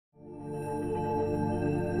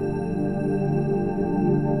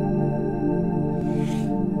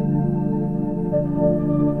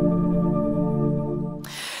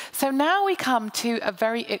So now we come to a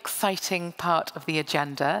very exciting part of the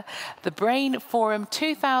agenda, the Brain Forum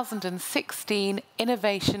 2016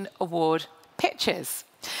 Innovation Award pitches.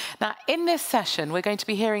 Now, in this session, we're going to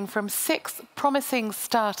be hearing from 6 promising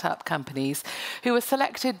startup companies who were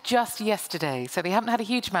selected just yesterday, so they haven't had a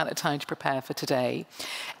huge amount of time to prepare for today.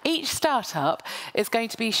 Each startup is going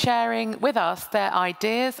to be sharing with us their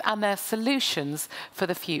ideas and their solutions for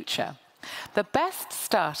the future. The best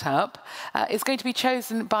startup is going to be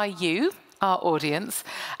chosen by you, our audience,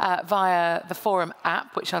 via the Forum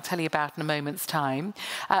app, which I'll tell you about in a moment's time.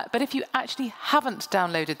 But if you actually haven't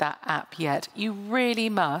downloaded that app yet, you really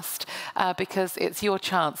must, because it's your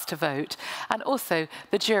chance to vote. And also,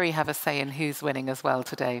 the jury have a say in who's winning as well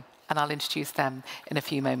today, and I'll introduce them in a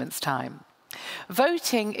few moments' time.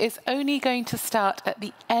 Voting is only going to start at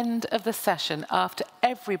the end of the session after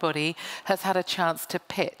everybody has had a chance to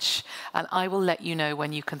pitch, and I will let you know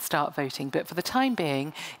when you can start voting. But for the time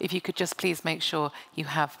being, if you could just please make sure you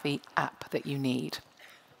have the app that you need.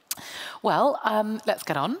 Well, let's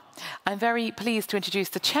get on. I'm very pleased to introduce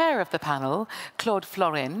the chair of the panel, Claude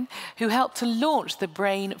Florin, who helped to launch the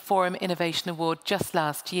Brain Forum Innovation Award just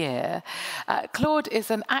last year. Claude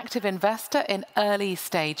is an active investor in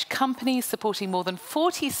early-stage companies, supporting more than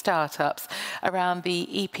 40 startups around the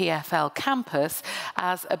EPFL campus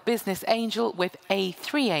as a business angel with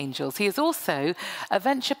A3 Angels. He is also a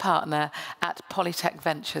venture partner at Polytech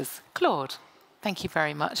Ventures. Claude, thank you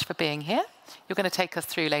very much for being here. You're going to take us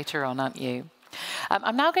through later on, aren't you?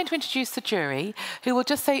 I'm now going to introduce the jury, who will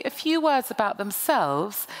just say a few words about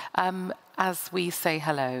themselves as we say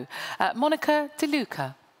hello. Monica De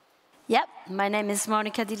Luca. Yep, my name is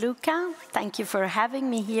Monica De Luca. Thank you for having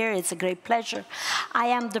me here. It's a great pleasure. I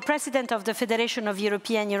am the president of the Federation of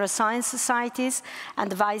European Neuroscience Societies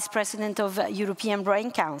and the vice president of European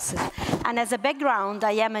Brain Council. And as a background,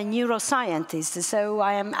 I am a neuroscientist, so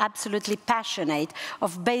I am absolutely passionate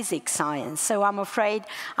of basic science. So I'm afraid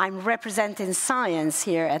I'm representing science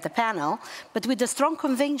here at the panel, but with a strong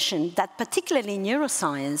conviction that particularly in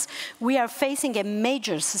neuroscience, we are facing a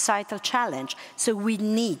major societal challenge, so we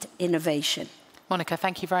need innovation. Monica,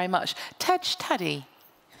 thank you very much. Tej Tadi.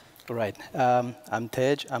 Right. I'm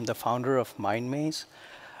Tej. I'm the founder of MindMaze.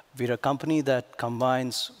 We're a company that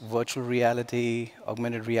combines virtual reality,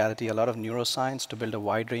 augmented reality, a lot of neuroscience to build a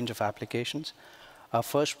wide range of applications. Our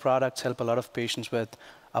first products help a lot of patients with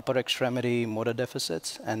upper extremity motor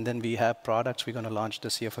deficits, and then we have products we're going to launch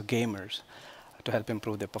this year for gamers to help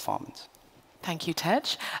improve their performance. Thank you,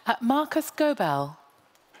 Tej. Markus Goebel.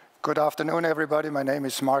 Good afternoon, everybody. My name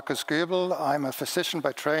is Markus Goebel. I'm a physician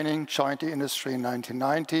by training, joined the industry in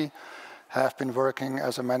 1990, have been working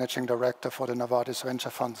as a managing director for the Novartis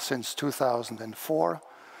Venture Fund since 2004.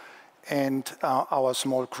 And our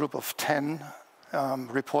small group of 10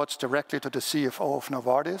 reports directly to the CFO of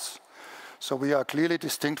Novartis. So we are clearly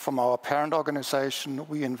distinct from our parent organization.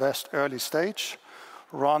 We invest early stage,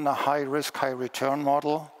 run a high-risk, high-return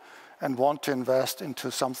model, and want to invest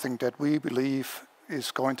into something that we believe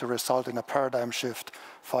is going to result in a paradigm shift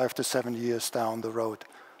 5 to 7 years down the road.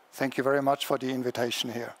 Thank you very much for the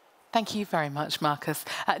invitation here. Thank you very much, Markus.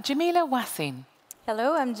 Jemila Houacine.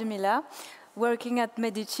 Hello, I'm Jemila, working at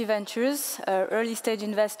Medicxi Ventures, early stage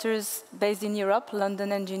investors based in Europe,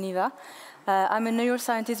 London and Geneva. I'm a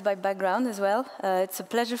neuroscientist by background as well. It's a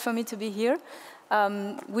pleasure for me to be here.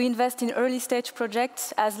 We invest in early stage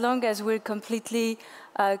projects as long as we're completely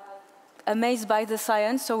amazed by the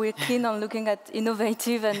science, so we're keen on looking at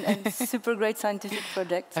innovative and super great scientific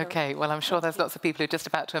projects. So. Okay, well, I'm sure there's lots of people who are just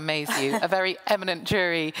about to amaze you. A very eminent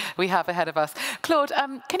jury we have ahead of us. Claude,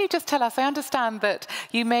 can you just tell us, I understand that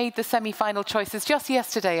you made the semi-final choices just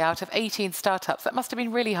yesterday out of 18 startups. That must have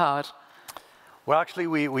been really hard. Well, actually,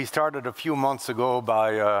 we started a few months ago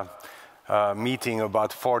by meeting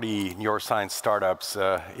about 40 neuroscience startups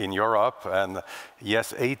in Europe, and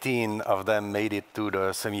yes, 18 of them made it to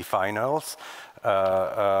the semifinals.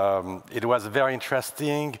 It was very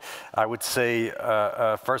interesting. I would say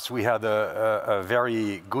first we had a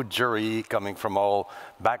very good jury coming from all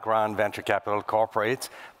background, venture capital, corporates,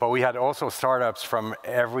 but we had also startups from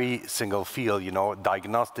every single field, you know,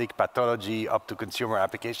 diagnostic, pathology, up to consumer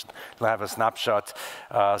application. We'll have a snapshot.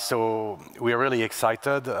 So we're really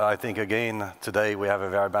excited. I think, again, today we have a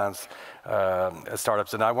very balanced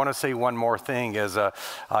startups. And I want to say one more thing is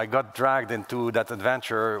I got dragged into that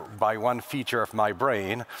adventure by one feature of my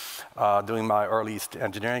brain doing my early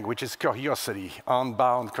engineering, which is curiosity,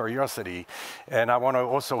 unbound curiosity. And I want to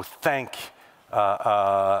also thank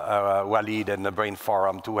Walid and the Brain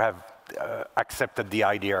Forum to have accepted the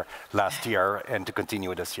idea last year and to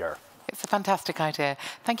continue this year. It's a fantastic idea.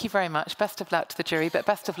 Thank you very much. Best of luck to the jury, but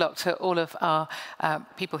best of luck to all of our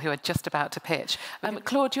people who are just about to pitch.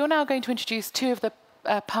 Claude, you're now going to introduce two of the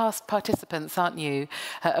past participants, aren't you,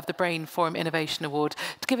 of the Brain Forum Innovation Award,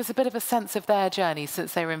 to give us a bit of a sense of their journey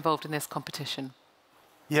since they were involved in this competition.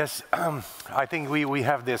 Yes, I think we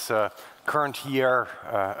have this current year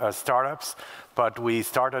startups, but we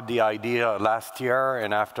started the idea last year,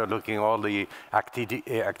 and after looking all the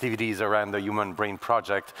activities around the Human Brain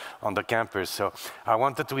Project on the campus. So I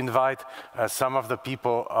wanted to invite some of the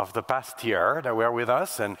people of the past year that were with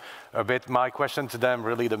us, and a bit my question to them,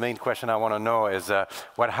 really the main question I want to know is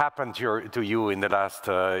what happened to you in the last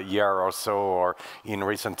year or so, or in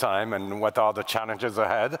recent time, and what are the challenges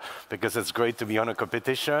ahead? Because it's great to be on a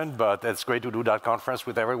competition, but it's great to do that conference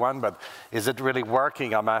with everyone, but is it really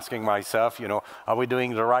working? I'm asking myself, you know, are we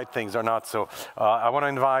doing the right things or not? So I want to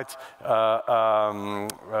invite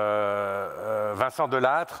Vincent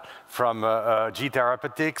Delattre from G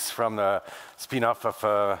Therapeutics, from the spin-off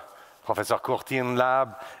of Professor Courtine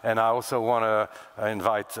Lab, and I also want to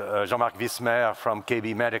invite Jean-Marc Wismer from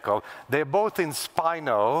KB Medical. They're both in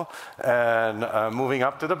spinal and moving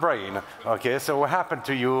up to the brain. Okay, so what happened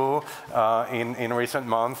to you in recent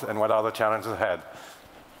months, and what are the challenges ahead?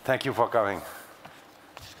 Thank you for coming.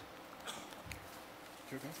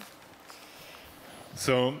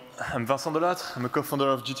 So I'm Vincent Delattre. I'm a co-founder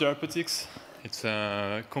of G Therapeutics. It's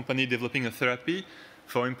a company developing a therapy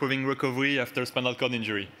for improving recovery after spinal cord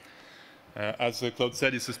injury. As Claude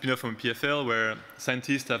said, it's a spin-off from PFL, where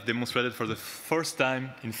scientists have demonstrated for the first time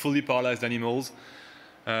in fully paralyzed animals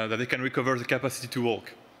that they can recover the capacity to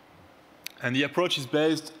walk. And the approach is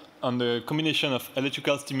based on the combination of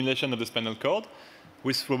electrical stimulation of the spinal cord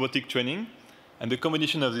with robotic training. And the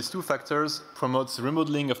combination of these two factors promotes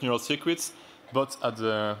remodeling of neural circuits, both at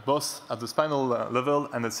the spinal level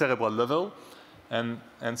and the cerebral level, and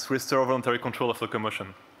restore voluntary control of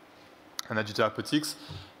locomotion. And at G Therapeutics,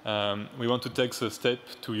 we want to take the step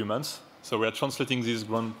to humans. So we are translating this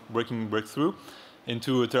groundbreaking breakthrough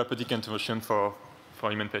into a therapeutic intervention for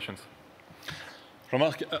human patients.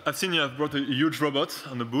 Jean-Marc, I've seen you have brought a huge robot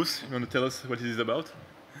on the booth. You want to tell us what it is about?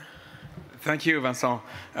 Thank you, Vincent.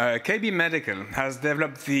 KB Medical has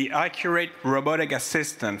developed the accurate robotic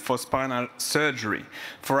assistant for spinal surgery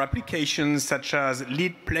for applications such as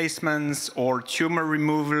lead placements or tumor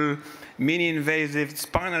removal, mini-invasive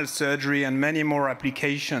spinal surgery, and many more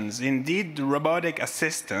applications. Indeed, the robotic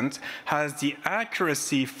assistant has the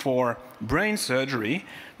accuracy for brain surgery,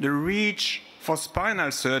 the reach for spinal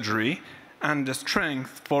surgery, and the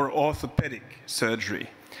strength for orthopedic surgery.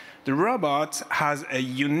 The robot has a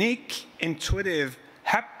unique, intuitive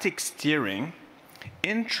haptic steering,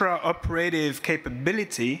 intraoperative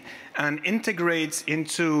capability, and integrates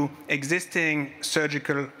into existing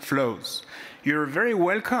surgical flows. You're very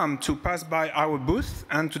welcome to pass by our booth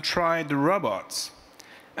and to try the robots.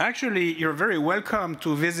 Actually, you're very welcome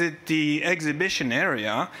to visit the exhibition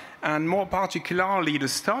area, and more particularly the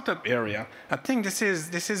startup area. I think this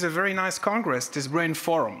is a very nice congress, this Brain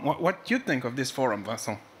Forum. What do you think of this forum,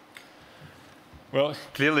 Vincent? Well,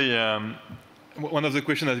 clearly, one of the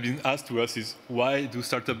questions that has been asked to us is, why do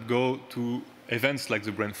startups go to events like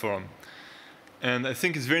the Brain Forum? And I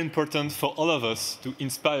think it's very important for all of us to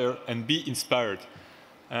inspire and be inspired.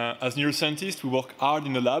 As neuroscientists, we work hard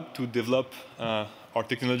in the lab to develop our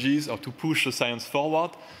technologies or to push the science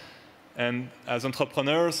forward. And as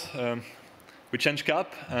entrepreneurs, we change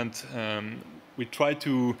cap, and we try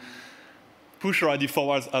to push our idea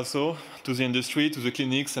forward also to the industry, to the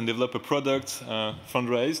clinics, and develop a product,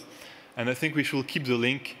 fundraise. And I think we should keep the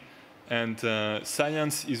link. And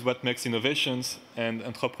science is what makes innovations, and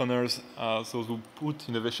entrepreneurs are those who put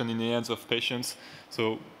innovation in the hands of patients.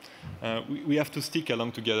 So we have to stick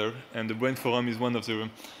along together. And the Brain Forum is one of the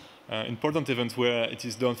important events where it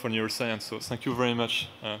is done for neuroscience. So thank you very much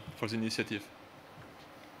for the initiative.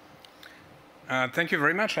 Thank you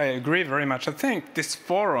very much. I agree very much. I think this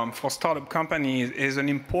forum for startup companies is an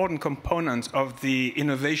important component of the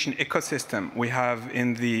innovation ecosystem we have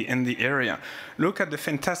in the area. Look at the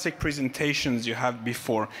fantastic presentations you had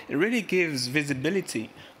before. It really gives visibility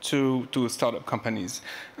to startup companies.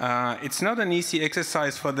 It's not an easy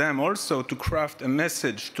exercise for them also to craft a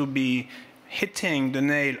message, to be hitting the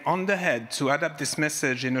nail on the head, to adapt this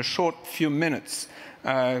message in a short few minutes.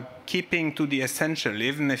 Keeping to the essential,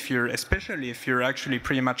 especially if you're actually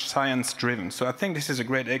pretty much science-driven. So I think this is a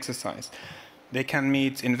great exercise. They can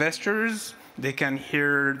meet investors. They can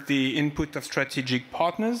hear the input of strategic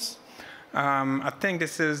partners. I think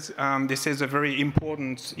this is a very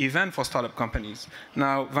important event for startup companies.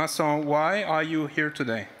 Now, Vincent, why are you here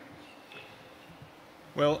today?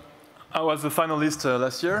 Well, I was a finalist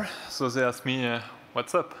last year, so they asked me,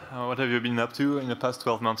 what's up? What have you been up to in the past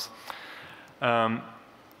 12 months?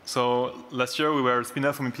 So last year we were a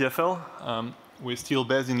spin-off from EPFL. We're still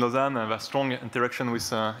based in Lausanne and have a strong interaction with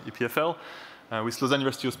EPFL, with Lausanne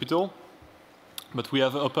University Hospital. But we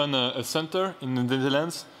have opened a center in the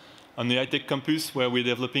Netherlands on the high-tech campus where we're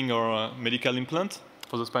developing our medical implant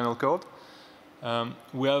for the spinal cord.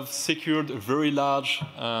 We have secured a very large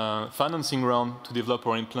financing round to develop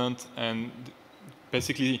our implant and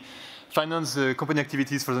basically finance the company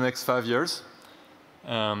activities for the next 5 years,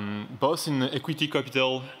 both in equity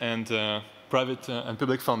capital and private and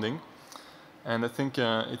public funding. And I think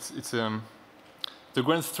it's the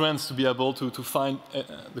grand strength to be able to find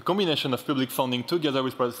the combination of public funding together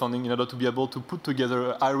with private funding in order to be able to put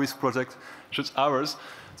together a high-risk project such as ours.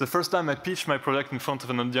 The first time I pitched my product in front of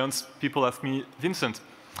an audience, people asked me, Vincent,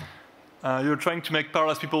 you're trying to make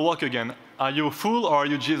paralyzed people walk again. Are you a fool or are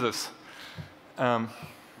you Jesus? Well,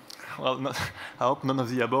 I hope none of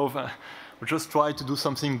the above. We just try to do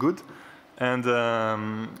something good. And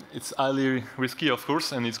it's highly risky, of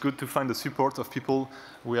course, and it's good to find the support of people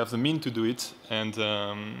who have the means to do it. And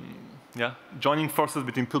yeah, joining forces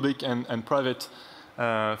between public and private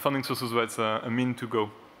funding sources was a mean to go.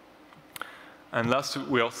 And last,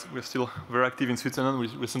 we're still very active in Switzerland. We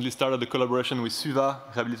recently started a collaboration with SUVA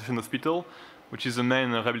Rehabilitation Hospital, which is the main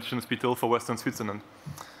rehabilitation hospital for Western Switzerland.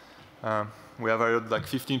 We have hired like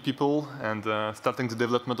 15 people and starting the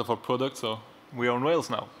development of our product, so we are on rails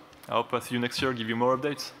now. I hope I'll see you next year, give you more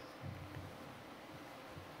updates.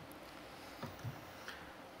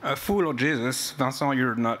 A fool or Jesus? Vincent,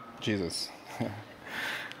 you're not Jesus.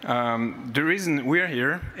 The reason we're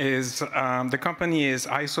here is the company is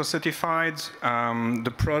ISO certified.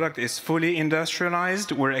 The product is fully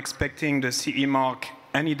industrialized. We're expecting the CE mark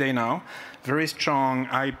any day now. Very strong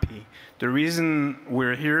IP. The reason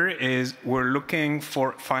we're here is we're looking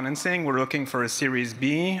for financing. We're looking for a Series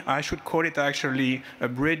B. I should call it actually a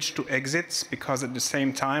bridge to exits, because at the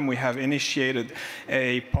same time we have initiated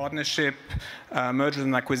a partnership merger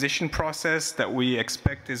and acquisition process that we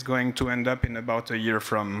expect is going to end up in about a year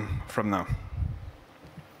from now.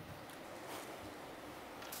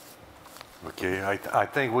 Okay, I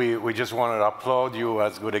think we just wanted to applaud you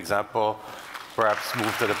as a good example. Perhaps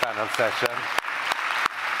move to the panel session.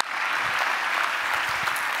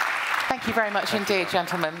 Thank you very much indeed,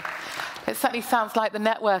 gentlemen. It certainly sounds like the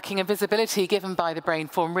networking and visibility given by the Brain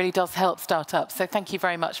Forum really does help startups, so thank you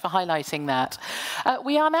very much for highlighting that.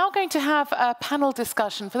 We are now going to have a panel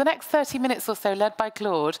discussion for the next 30 minutes or so, led by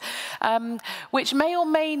Claude, which may or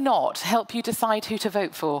may not help you decide who to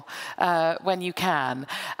vote for when you can.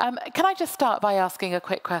 Can I just start by asking a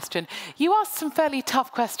quick question? You asked some fairly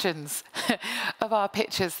tough questions of our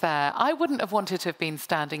pitchers there. I wouldn't have wanted to have been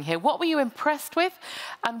standing here. What were you impressed with,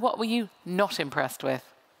 and what were you not impressed with?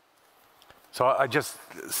 So I just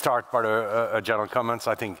start by a general comments.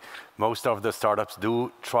 I think most of the startups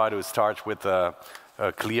do try to start with a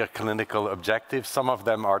clear clinical objective. Some of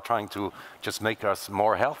them are trying to just make us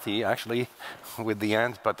more healthy, actually, with the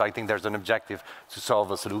end. But I think there's an objective to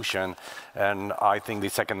solve a solution. And I think the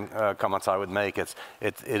second comments I would make is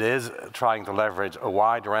it is trying to leverage a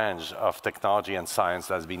wide range of technology and science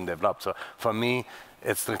that's being developed. So for me,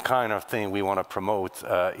 it's the kind of thing we want to promote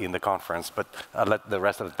in the conference, but I'll let the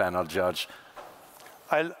rest of the panel judge.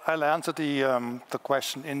 I'll answer the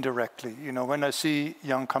question indirectly. You know, when I see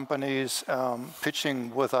young companies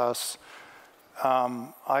pitching with us,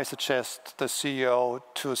 I suggest the CEO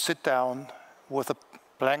to sit down with a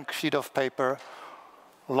blank sheet of paper,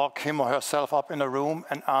 lock him or herself up in a room,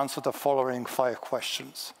 and answer the following 5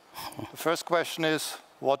 questions. The first question is,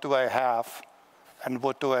 what do I have and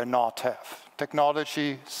what do I not have?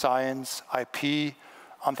 Technology, science, IP,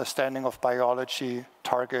 understanding of biology,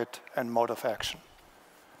 target, and mode of action.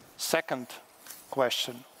 Second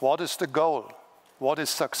question, what is the goal? What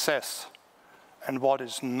is success? And what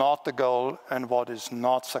is not the goal and what is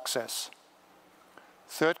not success?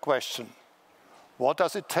 Third question, what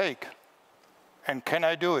does it take? And can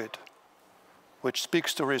I do it? Which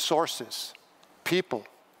speaks to resources, people,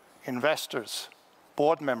 investors,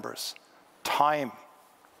 board members, time,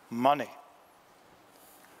 money.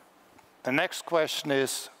 The next question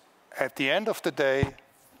is, at the end of the day,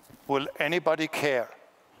 will anybody care?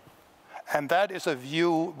 And that is a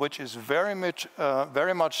view which is very much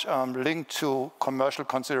linked to commercial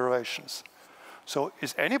considerations. So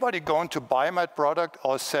is anybody going to buy my product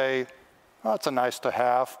or say, oh, it's a nice to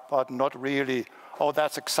have, but not really, oh,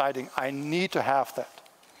 that's exciting, I need to have that.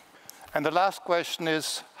 And the last question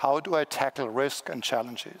is, how do I tackle risk and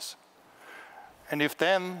challenges? And if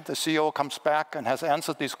then the CEO comes back and has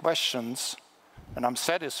answered these questions, and I'm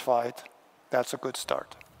satisfied, that's a good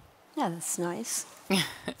start. Yeah, that's nice.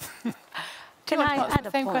 Can I add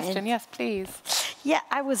the same question? Yes, please. Yeah,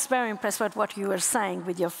 I was very impressed with what you were saying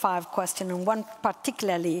with your 5 questions, and one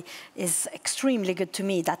particularly is extremely good to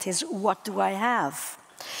me, that is, what do I have?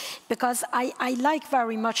 Because I like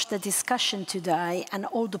very much the discussion today and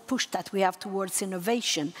all the push that we have towards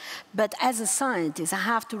innovation. But as a scientist, I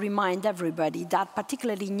have to remind everybody that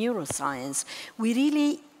particularly in neuroscience, we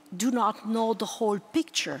really do not know the whole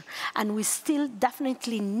picture, and we still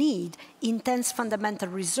definitely need intense fundamental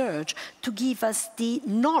research to give us the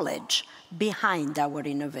knowledge behind our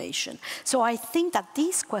innovation. So I think that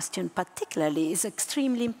this question particularly is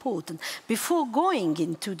extremely important. Before going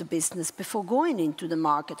into the business, before going into the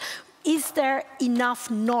market, is there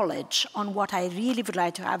enough knowledge on what I really would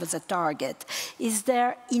like to have as a target? Is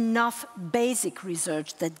there enough basic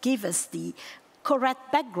research that gives us the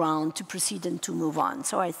correct background to proceed and to move on?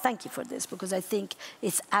 So I thank you for this, because I think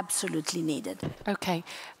it's absolutely needed. Okay.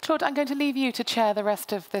 Claude, I'm going to leave you to chair the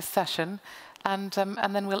rest of this session, and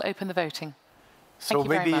then we'll open the voting. So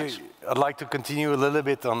maybe I'd like to continue a little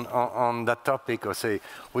bit on that topic, or say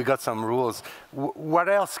we got some rules. What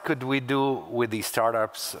else could we do with these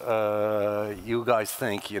startups? You guys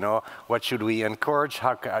think, you know, what should we encourage?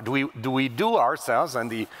 How do we do ourselves,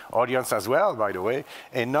 and the audience as well, by the way,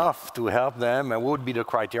 enough to help them? And what would be the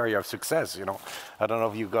criteria of success? You know, I don't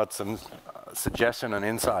know if you've got some suggestion and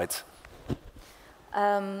insights.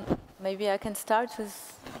 Maybe I can start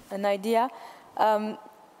with an idea.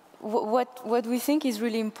 What we think is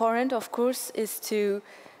really important, of course, is to,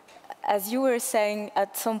 as you were saying,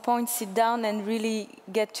 at some point sit down and really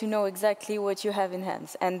get to know exactly what you have in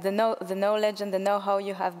hands, and the knowledge and the know-how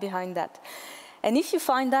you have behind that. And if you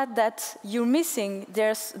find that you're missing,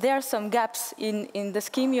 there are some gaps in the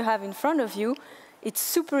scheme you have in front of you, it's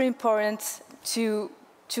super important to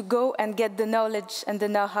go and get the knowledge and the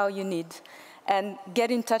know-how you need, and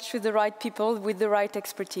get in touch with the right people with the right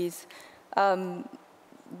expertise.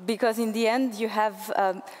 Because in the end, you have,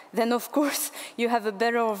 then of course, you have a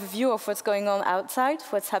better overview of what's going on outside,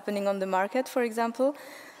 what's happening on the market, for example.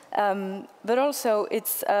 But also,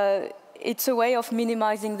 it's a way of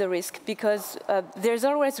minimizing the risk, because there's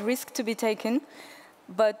always risk to be taken,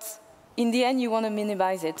 but in the end, you want to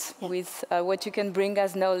minimize it with what you can bring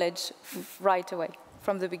as knowledge right away,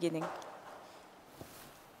 from the beginning.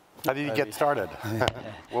 How did you get started?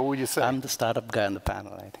 What would you say? I'm the startup guy on the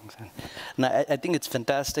panel, I think. So. Now, I think it's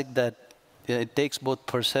fantastic that it takes both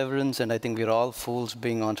perseverance, and I think we're all fools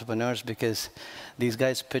being entrepreneurs, because these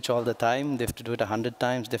guys pitch all the time. They have to do it 100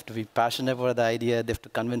 times. They have to be passionate about the idea. They have to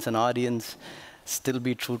convince an audience, still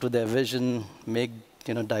be true to their vision, make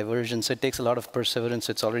diversion. So it takes a lot of perseverance.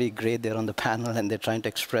 It's already great they're on the panel and they're trying to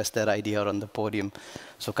express their idea on the podium.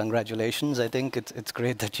 So congratulations. I think it's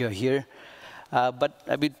great that you're here. But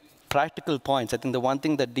I mean, practical points. I think the one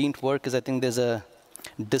thing that didn't work is I think there's a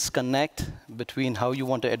disconnect between how you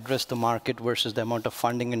want to address the market versus the amount of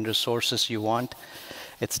funding and resources you want.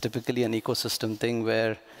 It's typically an ecosystem thing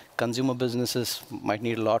where consumer businesses might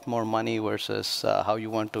need a lot more money versus how you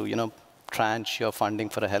want to, tranche your funding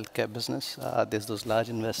for a healthcare business. There's those large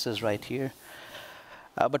investors right here.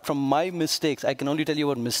 But from my mistakes, I can only tell you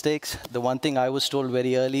about mistakes. The one thing I was told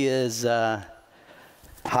very early is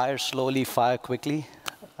hire slowly, fire quickly.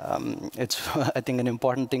 It's, I think, an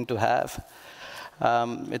important thing to have.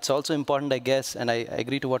 It's also important, I guess, and I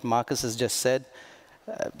agree to what Markus has just said.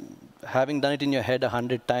 Having done it in your head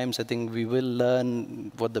 100 times, I think we will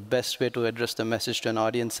learn what the best way to address the message to an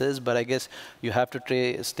audience is. But I guess you have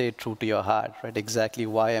to stay true to your heart, right? Exactly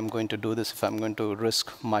why I'm going to do this, if I'm going to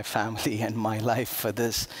risk my family and my life for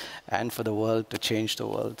this and for the world, to change the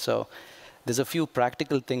world. So there's a few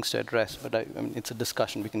practical things to address, but I mean, it's a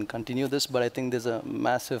discussion. We can continue this, but I think there's a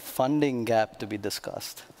massive funding gap to be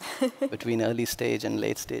discussed between early stage and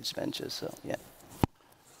late stage ventures. So, yeah.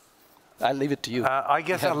 I'll leave it to you. I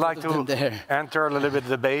guess I'd like to enter a little bit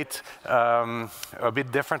debate a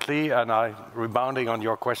bit differently, and rebounding on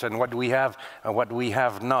your question, what do we have and what we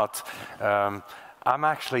have not. I'm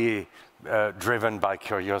actually driven by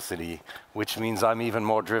curiosity, which means I'm even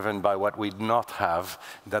more driven by what we do not have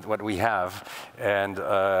than what we have. And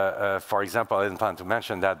for example, I didn't plan to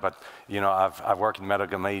mention that, but I've worked in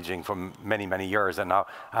medical imaging for many, many years, and now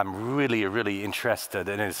I'm really, really interested,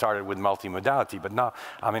 and it started with multimodality, but now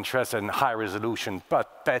I'm interested in high-resolution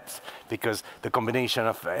PET, because the combination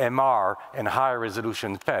of MR and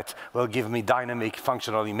high-resolution PET will give me dynamic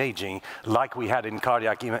functional imaging, like we had in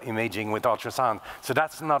cardiac imaging with ultrasound. So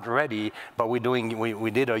that's not ready, but we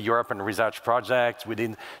did a European research project. We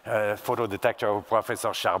did a photo detector with Professor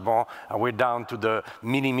Charbon, and we're down to the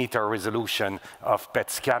millimeter resolution of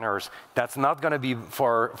PET scanners. That's not going to be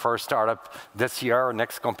for a startup this year or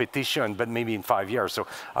next competition, but maybe in 5 years. So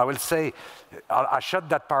I will say, I shut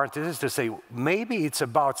that parenthesis to say, maybe it's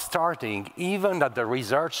about starting, even at the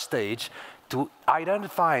research stage, to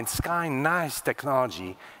identify and scan nice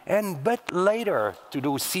technology, and but later to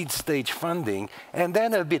do seed stage funding, and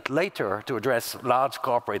then a bit later to address large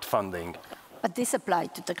corporate funding. But this applies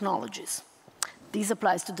to technologies. This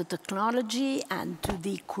applies to the technology and to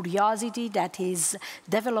the curiosity that is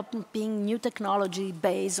developing new technology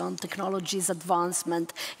based on technology's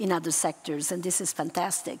advancement in other sectors, and this is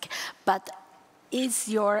fantastic. But is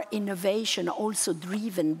your innovation also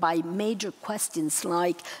driven by major questions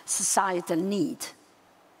like societal need?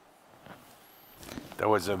 There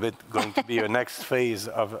was a bit going to be a next phase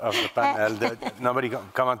of the panel. Nobody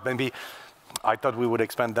comment. Maybe I thought we would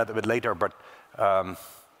expand that a bit later, but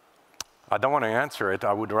I don't want to answer it.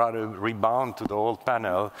 I would rather rebound to the whole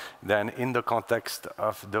panel than in the context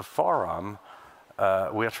of the forum.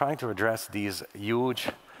 We are trying to address these huge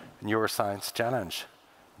neuroscience challenge.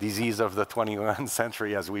 Disease of the 21st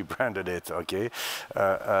century, as we branded it, okay?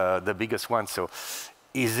 The biggest one. So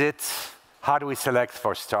how do we select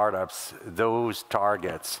for startups those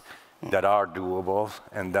targets that are doable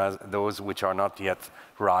and those which are not yet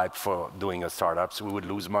ripe for doing a startup? So we would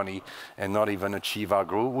lose money and not even achieve our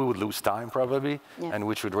goal. We would lose time probably, and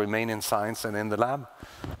which would remain in science and in the lab.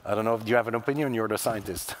 I don't know, do you have an opinion? You're the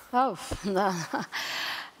scientist. Oh, no.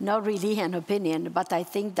 Not really an opinion, but I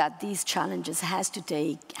think that these challenges has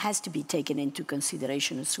to be taken into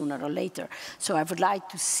consideration sooner or later. So I would like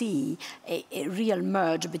to see a real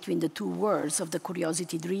merge between the two worlds of the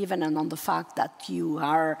curiosity-driven and on the fact that you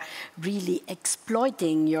are really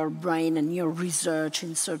exploiting your brain and your research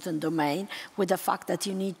in certain domain with the fact that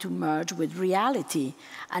you need to merge with reality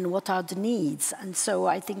and what are the needs. And so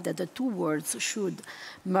I think that the two worlds should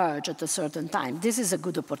merge at a certain time. This is a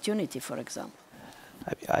good opportunity, for example.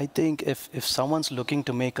 I think if someone's looking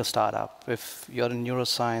to make a startup, if you're in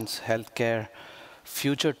neuroscience, healthcare,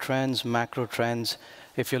 future trends, macro trends,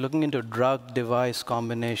 if you're looking into drug-device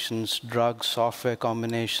combinations, drug-software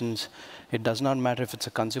combinations, it does not matter if it's a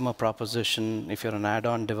consumer proposition, if you're an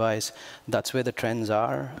add-on device, that's where the trends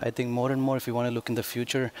are. I think more and more, if you want to look in the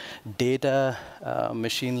future, data,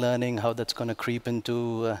 machine learning, how that's going to creep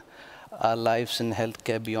into our lives in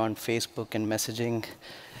healthcare beyond Facebook and messaging,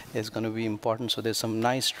 is going to be important. So there's some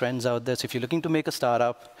nice trends out there. So if you're looking to make a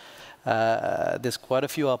startup, there's quite a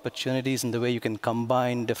few opportunities in the way you can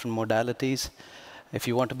combine different modalities. If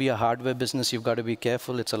you want to be a hardware business, you've got to be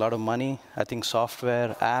careful. It's a lot of money. I think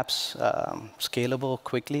software, apps, scalable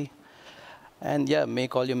quickly. And yeah,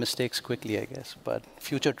 make all your mistakes quickly, I guess. But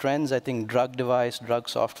future trends, I think drug device, drug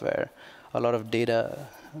software, a lot of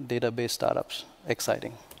database startups,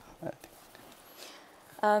 exciting.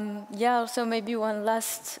 Yeah, also maybe one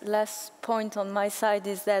last point on my side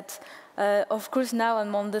is that, of course, now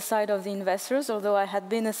I'm on the side of the investors, although I had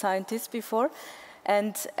been a scientist before,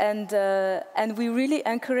 and we really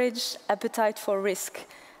encourage appetite for risk.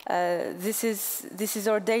 This is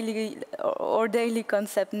our daily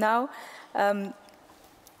concept now.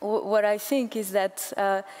 What I think is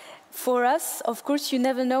that. For us, of course, you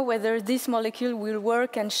never know whether this molecule will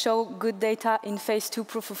work and show good data in phase 2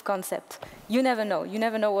 proof of concept. You never know. You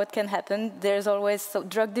never know what can happen. There's always, so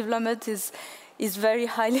drug development is very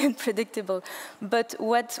highly unpredictable. But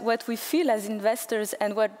what we feel as investors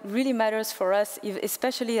and what really matters for us,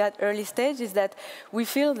 especially at early stage, is that we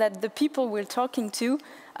feel that the people we're talking to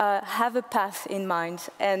have a path in mind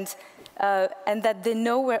and that they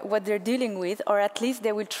know what they're dealing with, or at least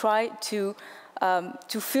they will try to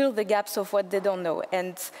fill the gaps of what they don't know.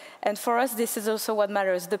 And for us, this is also what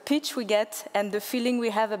matters. The pitch we get and the feeling we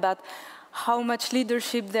have about how much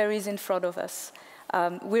leadership there is in front of us.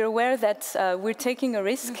 We're aware that we're taking a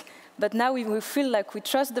risk, but now we feel like we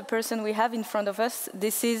trust the person we have in front of us.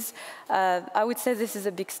 This is, I would say this is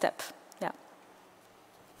a big step. Yeah.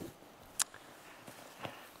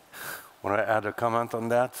 Want to add a comment on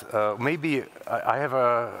that? Maybe I have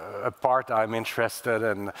a part I'm interested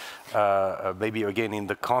in, maybe again in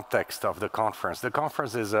the context of the conference. The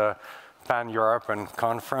conference is a pan-European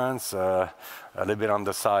conference, a little bit on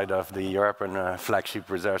the side of the European flagship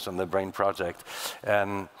research on the Brain Project.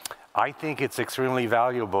 And I think it's extremely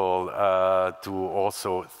valuable to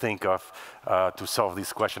also think of, to solve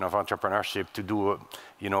this question of entrepreneurship, to do,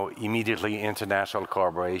 immediately international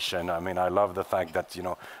collaboration. I mean, I love the fact that,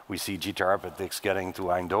 we see Tej Therapeutics getting to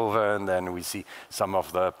Eindhoven, and we see some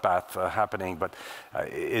of the path happening. But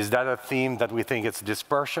is that a theme that we think it's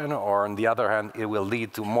dispersion, or on the other hand, it will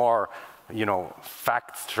lead to more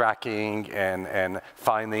fact tracking and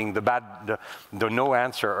finding the no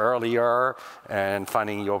answer earlier and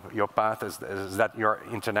finding your path? Is that your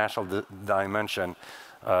international dimension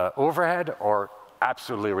overhead or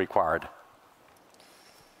absolutely required?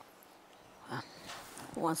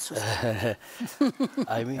 Who wants to start?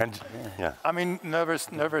 I mean,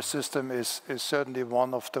 nervous system is certainly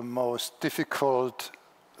one of the most difficult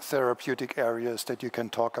therapeutic areas that you can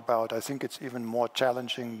talk about. I think it's even more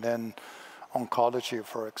challenging than oncology,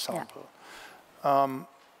 for example. Yeah.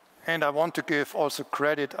 And I want to give also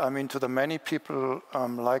credit, to the many people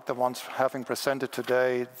like the ones having presented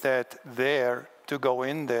today that dare to go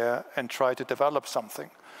in there and try to develop something.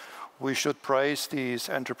 We should praise these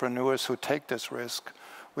entrepreneurs who take this risk,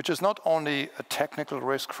 which is not only a technical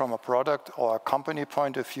risk from a product or a company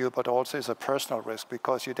point of view, but also is a personal risk,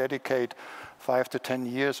 because you dedicate 5 to 10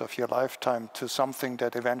 years of your lifetime to something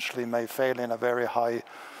that eventually may fail in a very high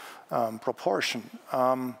proportion.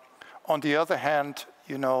 On the other hand,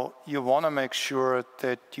 you want to make sure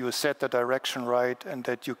that you set the direction right and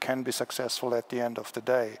that you can be successful at the end of the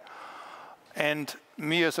day. And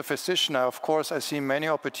me as a physician, of course, I see many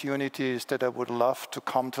opportunities that I would love to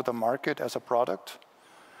come to the market as a product.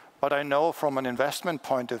 But I know from an investment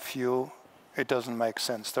point of view, it doesn't make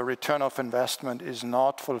sense. The return of investment is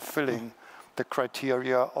not fulfilling the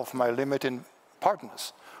criteria of my limited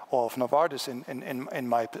partners, or of Novartis in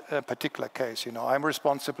my particular case. I'm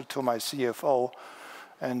responsible to my CFO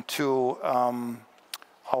and to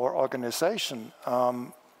our organization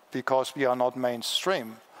because we are not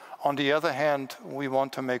mainstream. On the other hand, we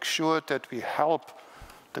want to make sure that we help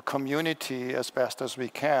the community as best as we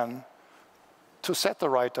can to set the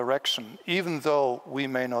right direction, even though we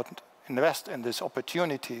may not invest in this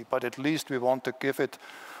opportunity, but at least we want to give it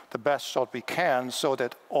the best shot we can so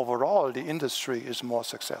that overall the industry is more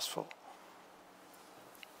successful.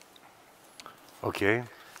 Okay.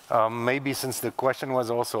 Maybe since the question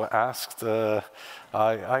was also asked,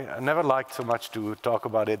 I never liked so much to talk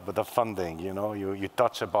about it, but the funding, you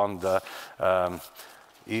touch upon the,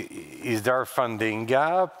 is there a funding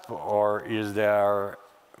gap, or is there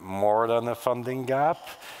more than a funding gap?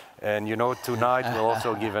 And tonight we'll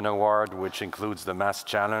also give an award which includes the Mass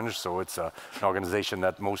Challenge. So it's an organization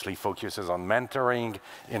that mostly focuses on mentoring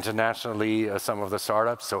internationally some of the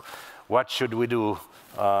startups. So what should we do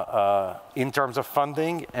in terms of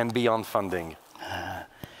funding and beyond funding?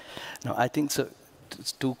 No, I think so.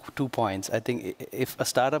 It's two points. I think if a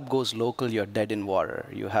startup goes local, you're dead in water.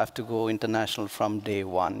 You have to go international from day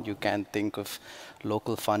one. You can't think of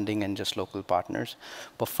local funding and just local partners.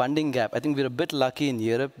 But funding gap, I think we're a bit lucky in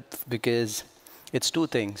Europe because it's two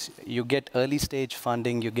things. You get early stage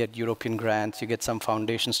funding, you get European grants, you get some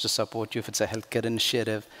foundations to support you if it's a healthcare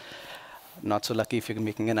initiative. Not so lucky if you're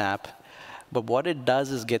making an app. But what it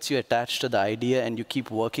does is gets you attached to the idea and you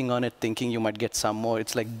keep working on it thinking you might get some more.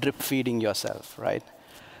 It's like drip feeding yourself, right?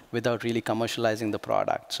 Without really commercializing the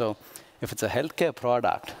product. So if it's a healthcare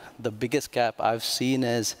product, the biggest gap I've seen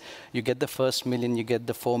is you get the first million, you get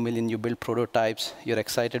the 4 million, you build prototypes, you're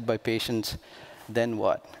excited by patients, then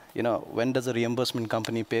what? When does a reimbursement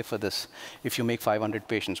company pay for this? If you make 500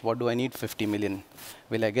 patients, what do I need 50 million?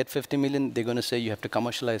 Will I get 50 million? They're going to say you have to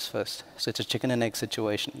commercialize first. So it's a chicken and egg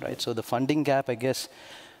situation, right? So the funding gap, I guess,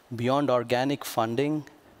 beyond organic funding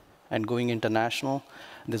and going international,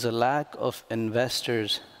 there's a lack of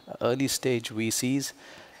investors, early stage VCs,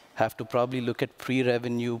 have to probably look at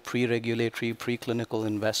pre-revenue, pre-regulatory, pre-clinical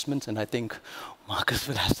investments, and I think Markus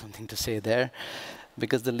will have something to say there.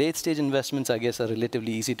 Because the late-stage investments, I guess, are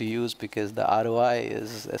relatively easy to use because the ROI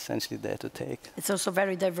is essentially there to take. It's also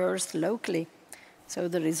very diverse locally. So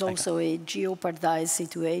there is also a jeopardized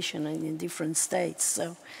situation in different states.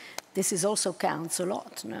 So this is also counts a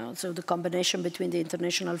lot. So the combination between the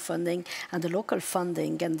international funding and the local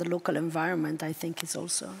funding and the local environment, I think, is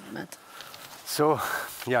also met. So,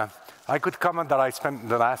 yeah. I could comment that I spent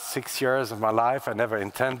the last 6 years of my life, I never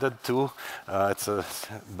intended to. It's a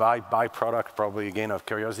byproduct, probably a gain of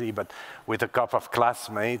curiosity, but with a couple of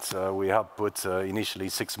classmates, we helped put initially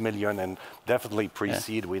 6 million and definitely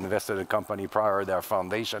pre-seed. Yeah. We invested in a company prior to their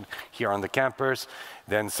foundation here on the campus.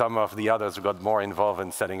 Then some of the others got more involved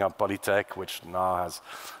in setting up Polytech, which now has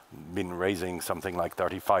been raising something like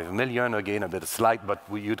 35 million, again a bit slight, but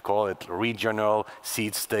you'd call it regional,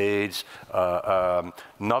 seed stage,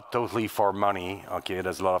 not totally for money, okay,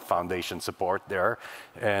 there's a lot of foundation support there.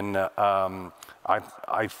 And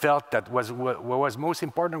I felt that what was most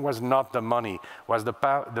important was not the money, was the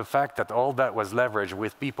fact that all that was leveraged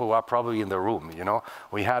with people who are probably in the room, you know.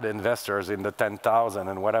 We had investors in the 10,000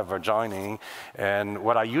 and whatever joining, and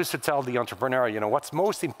what I used to tell the entrepreneur, you know, what's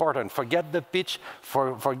most important, forget the pitch,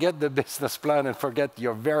 forget the business plan, and forget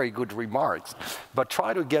your very good remarks, but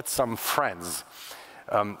try to get some friends.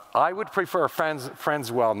 I would prefer friends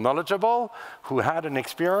who are knowledgeable, who had an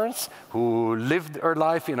experience, who lived their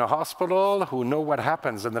life in a hospital, who know what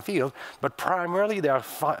happens in the field, but primarily they're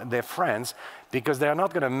friends because they're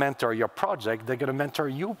not going to mentor your project, they're going to mentor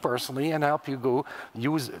you personally and help you go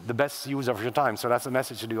use the best use of your time. So that's a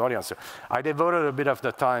message to the audience. So I devoted a bit of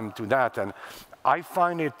the time to that, and I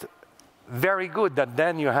find it very good that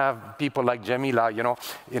then you have people like Jemila, you know,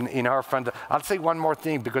 in our front. I'll say one more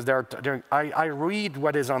thing because I read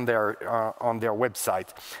what is on their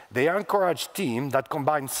website. They encourage teams that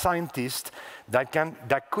combine scientists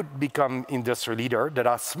that could become industry leaders, that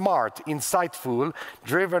are smart, insightful,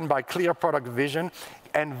 driven by clear product vision,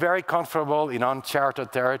 and very comfortable in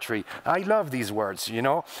uncharted territory. I love these words, you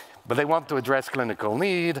know. But they want to address clinical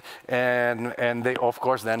need, and they, of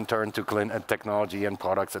course, then turn to technology and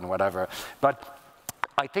products and whatever. But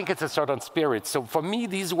I think it's a certain spirit. So for me,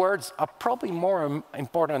 these words are probably more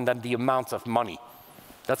important than the amounts of money.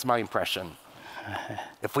 That's my impression.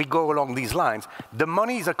 If we go along these lines, the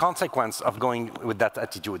money is a consequence of going with that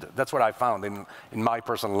attitude. That's what I found in my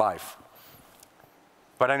personal life.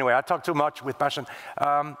 But anyway, I talk too much with passion.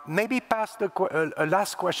 Maybe pass a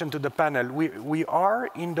last question to the panel. We are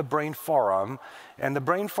in the Brain Forum, and the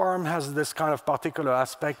Brain Forum has this kind of particular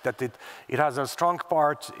aspect that it has a strong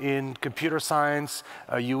part in computer science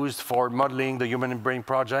used for modeling the Human Brain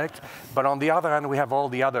Project. But on the other hand, we have all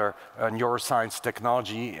the other neuroscience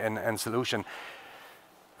technology and solution.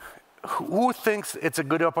 Who thinks it's a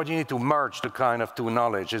good opportunity to merge the kind of two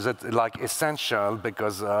knowledge? Is it like essential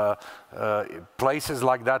because places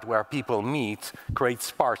like that where people meet create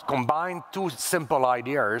sparks? Combine two simple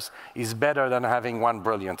ideas is better than having one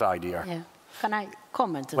brilliant idea. Yeah. Can I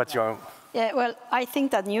comment on What's that? your... Yeah, well, I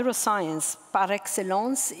think that neuroscience, par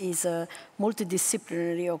excellence, is a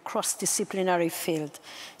multidisciplinary or cross-disciplinary field.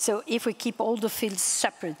 So if we keep all the fields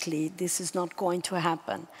separately, this is not going to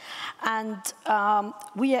happen. And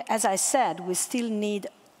as I said, we still need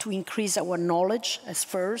to increase our knowledge as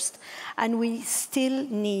first, and we still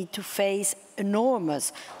need to face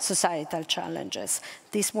enormous societal challenges.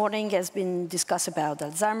 This morning has been discussed about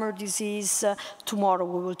Alzheimer's disease. Tomorrow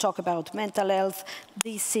we will talk about mental health.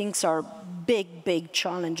 These things are big, big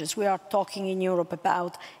challenges. We are talking in Europe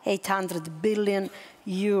about 800 billion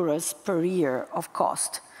euros per year of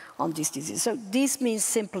cost on this disease. So this means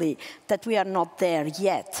simply that we are not there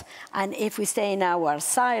yet. And if we stay in our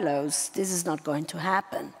silos, this is not going to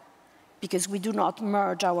happen because we do not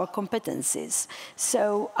merge our competencies.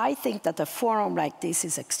 So I think that a forum like this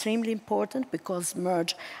is extremely important because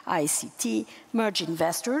merge ICT, merge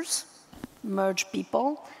investors, merge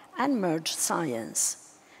people, and merge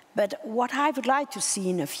science. But what I would like to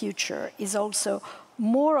see in the future is also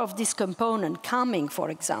more of this component coming,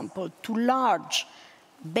 for example, to large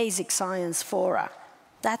basic science fora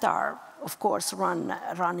that are, of course, run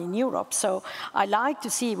in Europe. So I like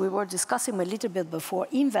to see, we were discussing a little bit before,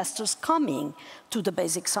 investors coming to the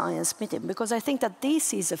basic science meeting, because I think that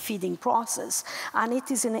this is a feeding process, and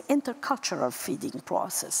it is an intercultural feeding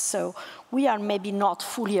process. So we are maybe not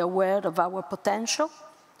fully aware of our potential,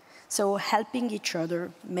 so helping each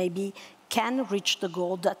other maybe can reach the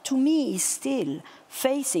goal that to me is still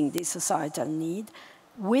facing this societal need,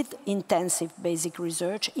 with intensive basic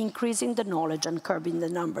research, increasing the knowledge and curbing the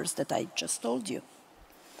numbers that I just told you.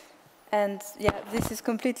 And yeah, this is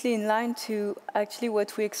completely in line to actually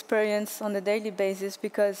what we experience on a daily basis,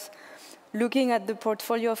 because looking at the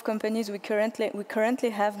portfolio of companies we currently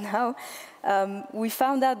have now, we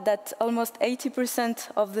found out that almost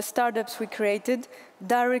 80% of the startups we created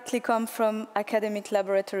directly come from academic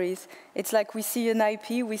laboratories. It's like we see an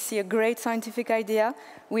IP, we see a great scientific idea,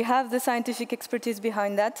 we have the scientific expertise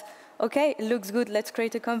behind that. Okay, it looks good, let's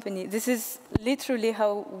create a company. This is literally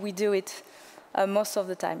how we do it most of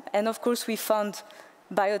the time. And of course we fund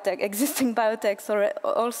existing biotechs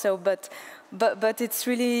also, but it's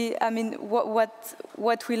really, I mean,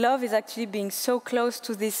 what we love is actually being so close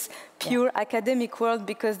to this pure academic world,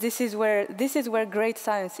 because this is where great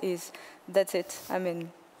science is. That's it. I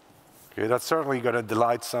mean. Okay, that's certainly going to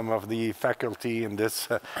delight some of the faculty in this,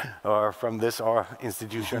 or from this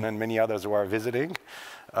institution, and many others who are visiting.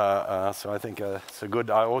 So I think it's a good.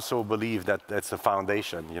 I also believe that that's a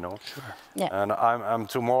foundation, you know. Sure. Yeah. And I'm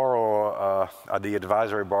tomorrow at the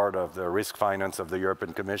advisory board of the risk finance of the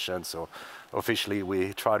European Commission. So officially,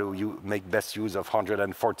 we try to make best use of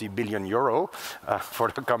 140 billion euro for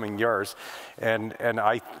the coming years. And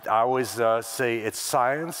I always say it's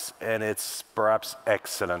science, and it's perhaps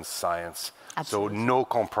excellent science. Absolutely. So no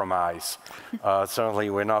compromise. Certainly,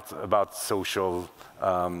 we're not about social.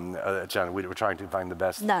 We're trying to find the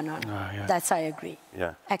best. No. Yeah. That's, I agree.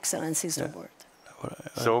 Yeah. Excellence is the word.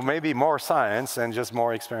 So maybe more science and just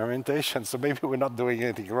more experimentation. So maybe we're not doing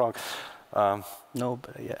anything wrong. No,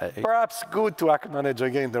 but yeah. Perhaps good to acknowledge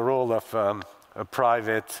again the role of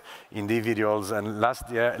private individuals. And last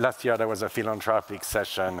year there was a philanthropic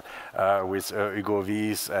session with Hugo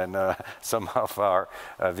Wies and some of our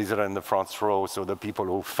visitors in the front row. So the people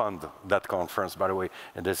who fund that conference, by the way,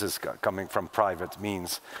 and this is coming from private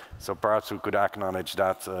means. So perhaps we could acknowledge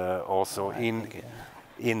that also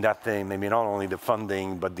in that thing, maybe not only the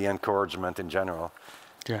funding, but the encouragement in general.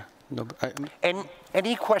 Yeah. No, and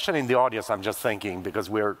any question in the audience, I'm just thinking, because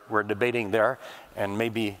we're debating there, and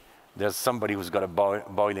maybe there's somebody who's got a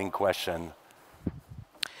boiling question.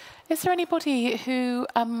 Is there anybody who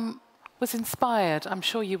was inspired, I'm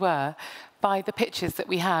sure you were, by the pitches that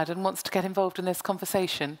we had and wants to get involved in this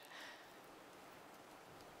conversation?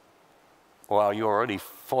 Well, you're already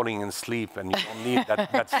falling asleep and you don't need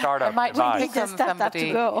that startup might advice. Just have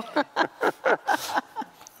to go.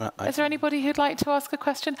 Is there anybody who'd like to ask a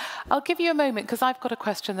question? I'll give you a moment, because I've got a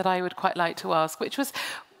question that I would quite like to ask, which was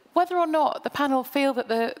whether or not the panel feel that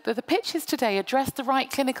the pitches today address the right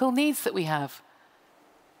clinical needs that we have.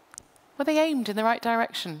 Were they aimed in the right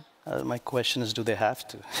direction? My question is, do they have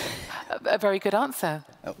to? A very good answer.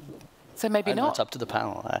 So maybe not. It's up to the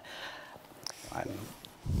panel.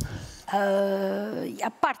 Yeah,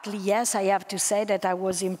 partly, yes. I have to say that I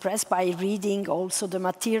was impressed by reading also the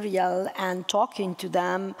material and talking to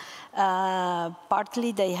them.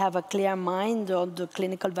 Partly, they have a clear mind on the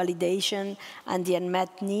clinical validation and the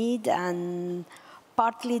unmet need, and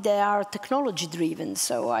partly they are technology-driven.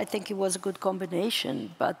 So I think it was a good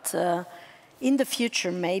combination. But in the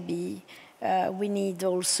future, maybe we need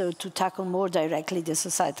also to tackle more directly the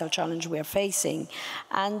societal challenge we are facing.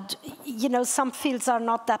 And, you know, some fields are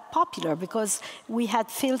not that popular because we had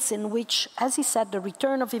fields in which, as he said, the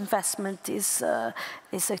return of investment is a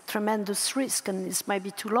tremendous risk and is maybe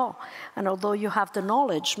too low. And although you have the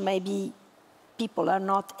knowledge, maybe people are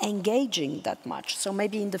not engaging that much. So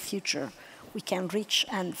maybe in the future we can reach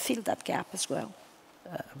and fill that gap as well.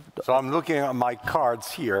 So I'm looking at my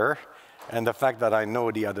cards here, and the fact that I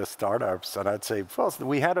know the other startups, and I'd say, first,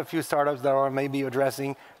 we had a few startups that are maybe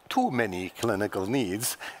addressing too many clinical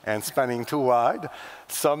needs and spanning too wide.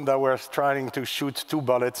 Some that were trying to shoot two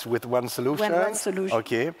bullets with one solution. One solution.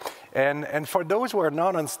 Okay. And for those who are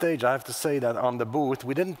not on stage, I have to say that on the booth,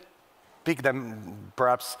 we didn't pick them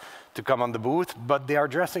perhaps to come on the booth, but they are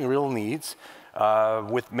addressing real needs.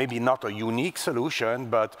 With maybe not a unique solution,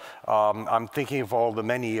 but I'm thinking of all the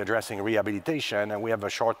many addressing rehabilitation, and we have a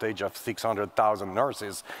shortage of 600,000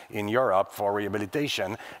 nurses in Europe for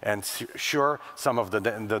rehabilitation. And sure, some of the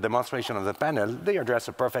demonstration of the panel, they address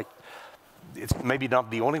a perfect. It's maybe not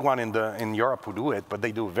the only one in Europe who do it, but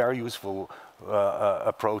they do a very useful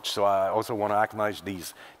approach. So I also want to acknowledge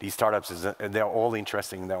these startups. They're all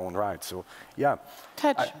interesting in their own right. So yeah.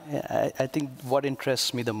 I think what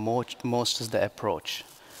interests me the most is the approach,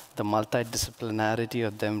 the multidisciplinarity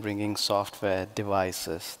of them bringing software,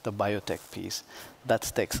 devices, the biotech piece.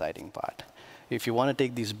 That's the exciting part. If you want to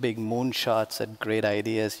take these big moonshots at great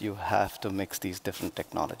ideas, you have to mix these different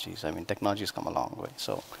technologies. I mean, technologies come a long way.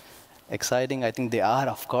 So exciting. I think they are,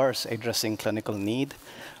 of course, addressing clinical need.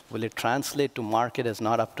 Will it translate to market? It's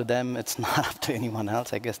not up to them. It's not up to anyone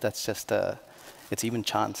else. I guess that's just it's even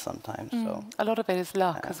chance sometimes. So a lot of it is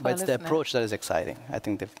luck as well. But it's the approach that is exciting. I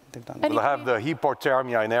think they've done it. We'll have the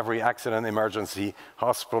hypothermia in every accident emergency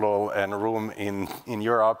hospital and room in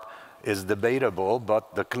Europe is debatable,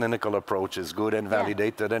 but the clinical approach is good and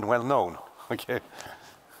validated and well known. Okay.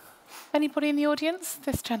 Anybody in the audience?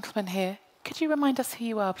 This gentleman here. Could you remind us who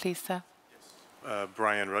you are, please, sir? Yes.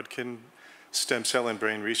 Brian Rudkin, Stem Cell and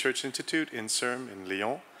Brain Research Institute in CERM in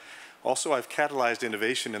Lyon. Also, I've catalyzed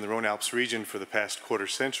innovation in the Rhône-Alpes region for the past quarter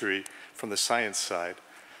century from the science side.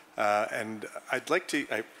 And I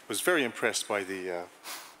was very impressed by the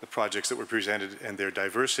projects that were presented and their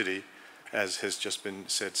diversity, as has just been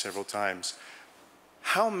said several times.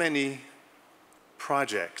 How many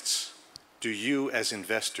projects do you as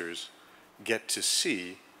investors get to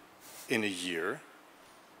see in a year,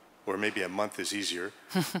 or maybe a month is easier,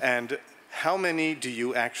 and how many do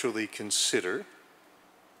you actually consider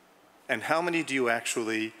And how many do you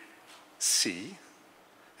actually see?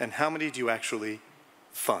 And how many do you actually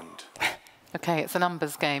fund? Okay, it's a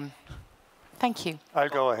numbers game. Thank you. I'll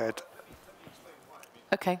go ahead.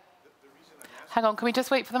 Okay. Hang on, can we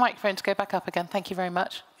just wait for the microphone to go back up again? Thank you very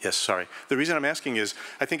much. Yes, sorry. The reason I'm asking is,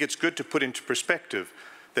 I think it's good to put into perspective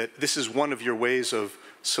that this is one of your ways of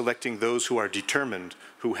selecting those who are determined,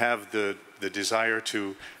 who have the desire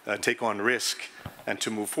to take on risk and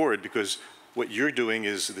to move forward, because what you're doing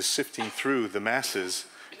is the sifting through the masses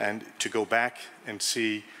and to go back and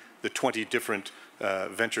see the 20 different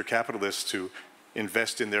venture capitalists who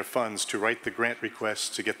invest in their funds, to write the grant requests,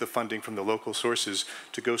 to get the funding from the local sources,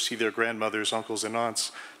 to go see their grandmothers, uncles, and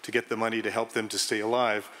aunts, to get the money to help them to stay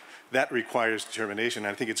alive. That requires determination.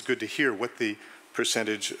 And I think it's good to hear what the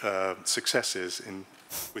percentage success is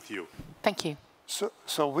with you. Thank you.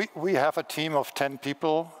 So we have a team of 10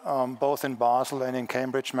 people, both in Basel and in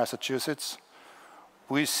Cambridge, Massachusetts.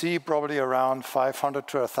 We see probably around 500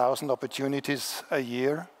 to 1,000 opportunities a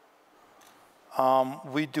year.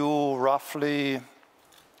 We do roughly,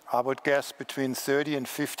 I would guess, between 30 and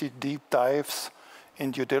 50 deep dives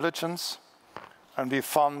in due diligence, and we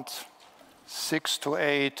fund 6 to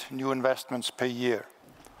 8 new investments per year.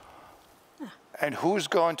 And who's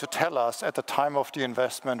going to tell us at the time of the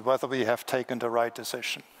investment whether we have taken the right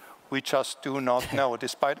decision? We just do not know.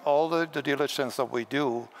 Despite all the diligence that we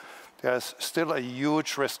do, there's still a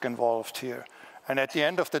huge risk involved here. And at the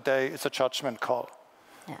end of the day, it's a judgment call.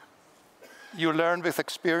 You learn with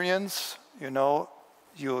experience,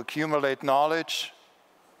 you accumulate knowledge,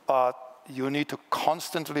 but you need to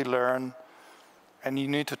constantly learn, and you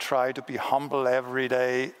need to try to be humble every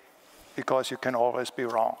day, because you can always be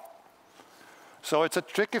wrong. So it's a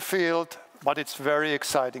tricky field, but it's very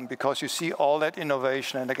exciting because you see all that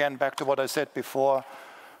innovation. And again, back to what I said before,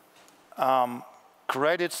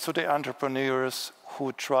 credits to the entrepreneurs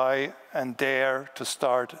who try and dare to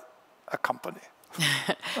start a company.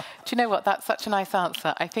 Do you know what? That's such a nice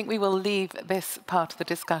answer. I think we will leave this part of the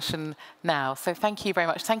discussion now. So thank you very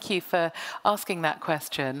much. Thank you for asking that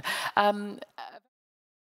question.